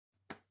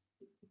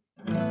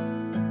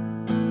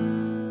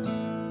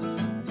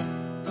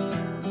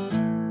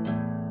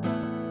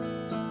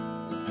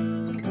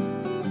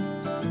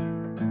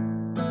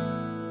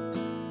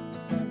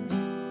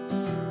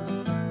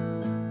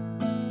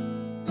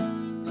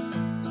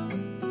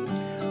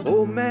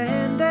old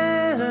man down.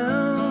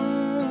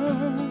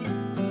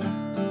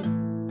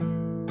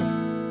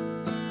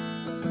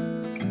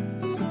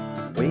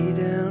 Way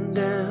down,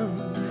 down,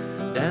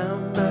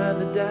 down by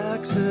the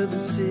docks of the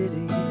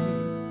city.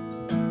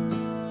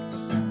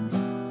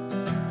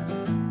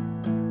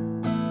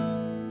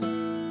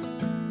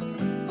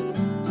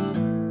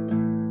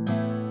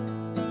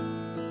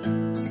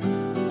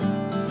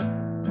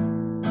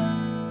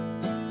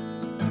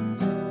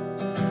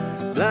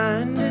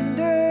 Blind and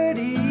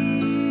dirty,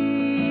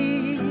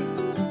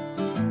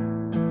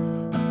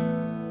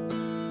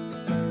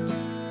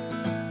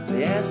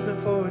 they asked me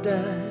for a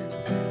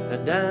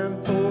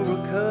dime for a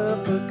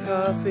cup of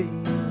coffee.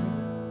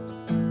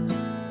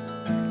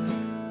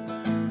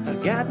 I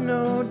got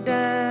no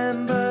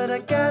dime, but I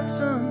got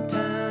some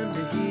time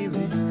to hear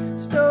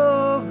his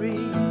story.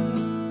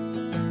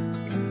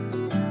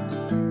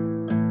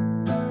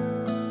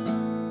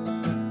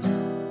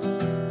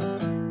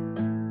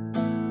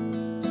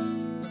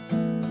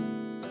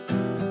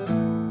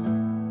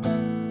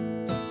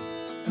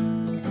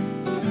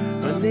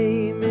 My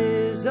name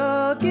is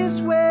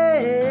August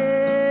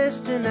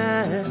West, and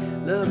I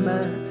love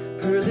my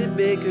pearly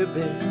baker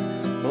bed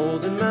more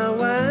than my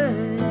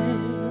wine.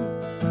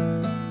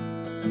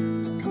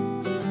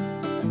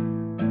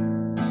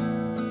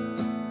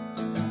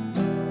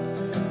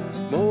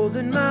 More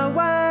than my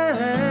wine.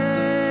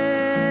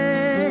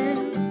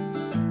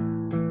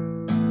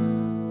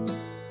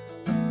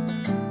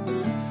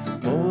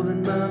 More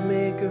than my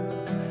maker,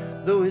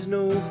 though he's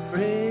no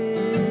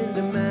friend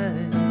of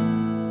mine.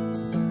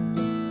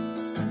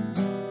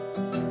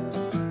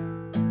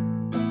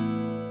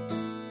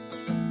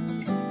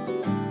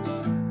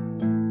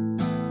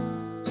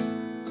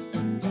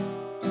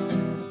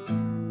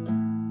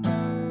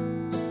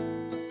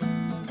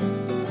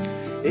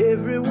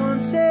 Everyone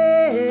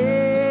said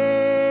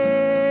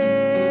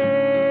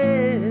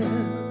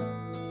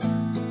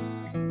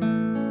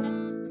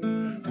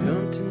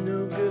come to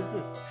no good.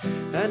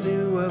 I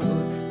knew I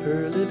would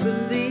early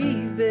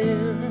believe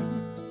them.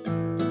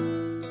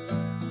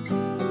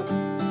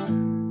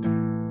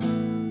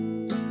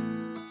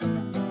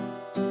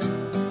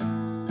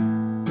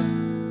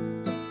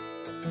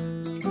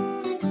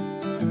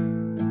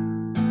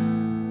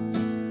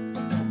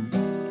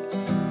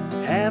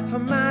 Half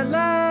of my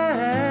life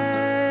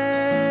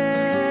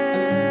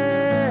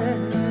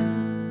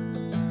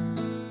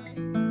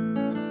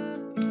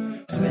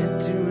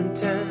spent doing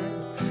time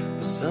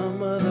for some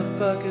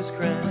motherfucker's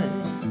crime.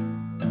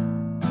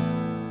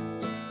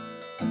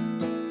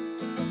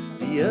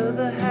 The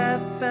other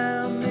half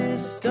found me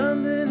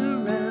stumbling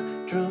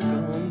around, drunk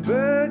on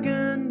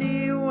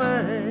burgundy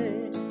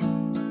wine.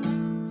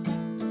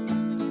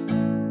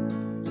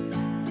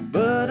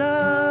 But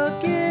I'll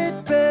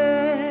get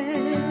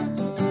back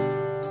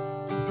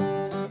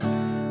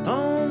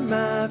on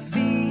my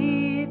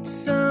feet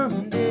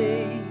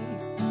someday.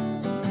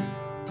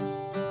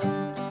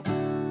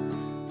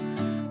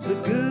 The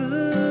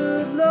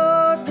good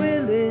Lord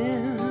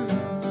willing,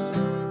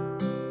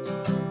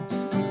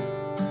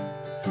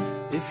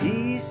 if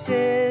He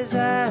says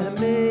I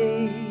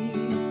may.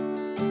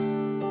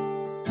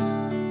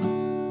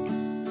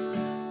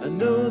 I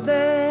know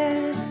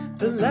that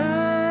the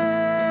life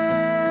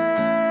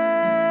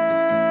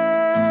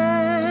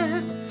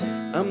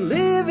I'm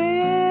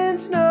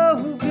living's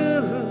no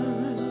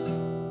good.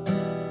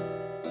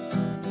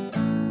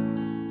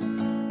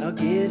 I'll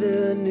get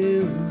a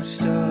new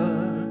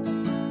start.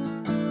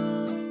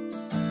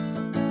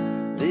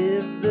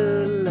 Live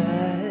the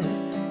life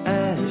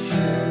I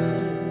should.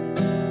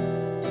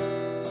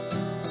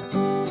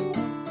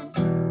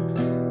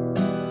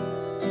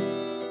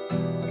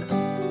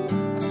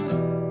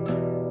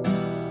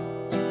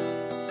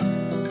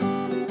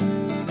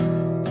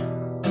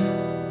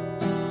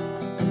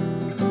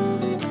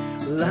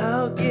 Well,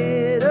 I'll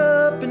get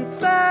up and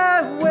fly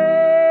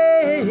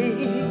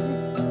away.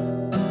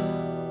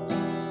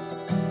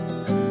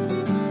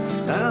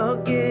 I'll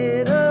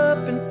get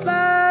up and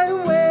fly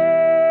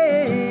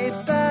away,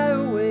 fly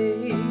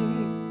away.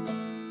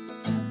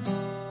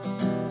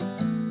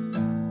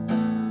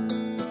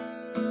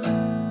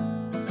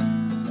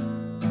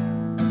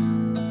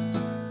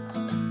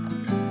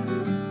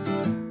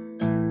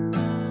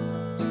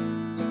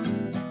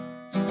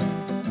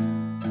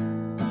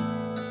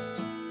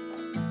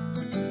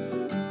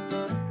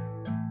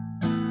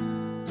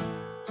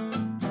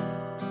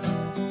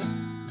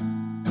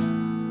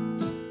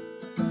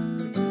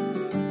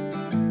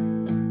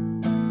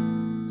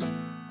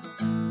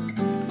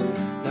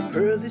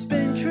 Pearlie's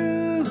been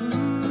true.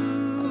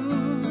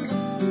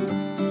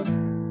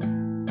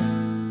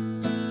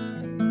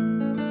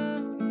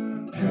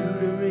 True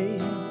to me,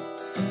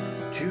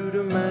 true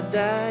to my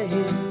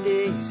dying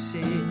days.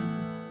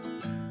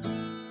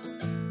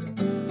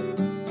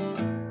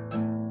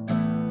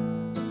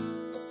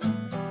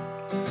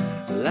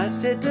 Well, I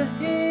said to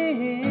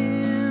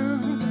him,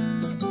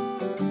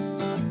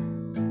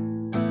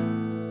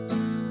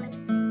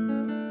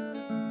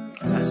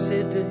 I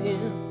said to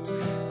him,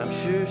 I'm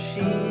sure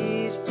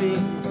she's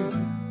been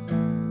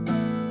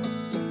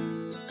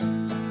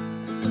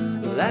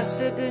I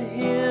said to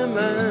him,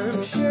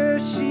 I'm sure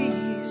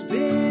she's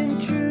been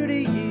true to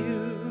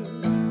you.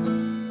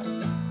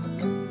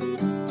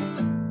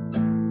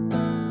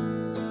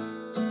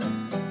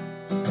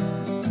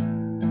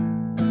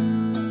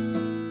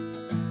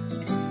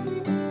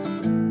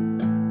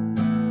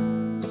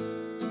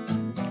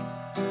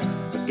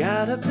 I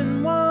got up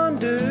and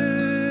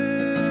wandered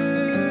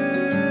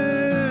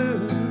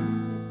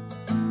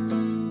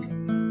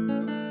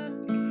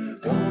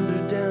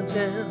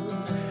downtown,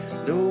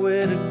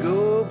 nowhere to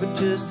go but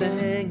just to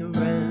hang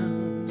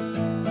around.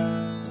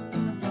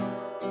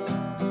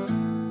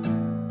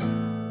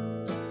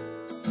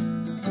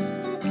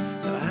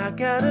 Now I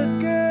got a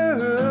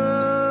girl,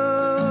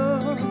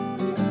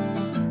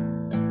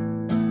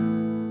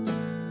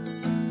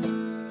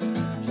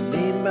 she's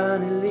named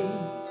Bonnie Lee.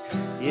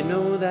 You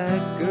know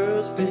that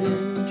girl's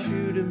been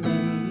true to me.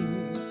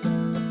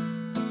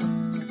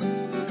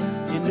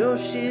 You know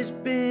she's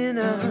been,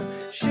 I'm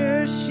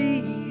sure she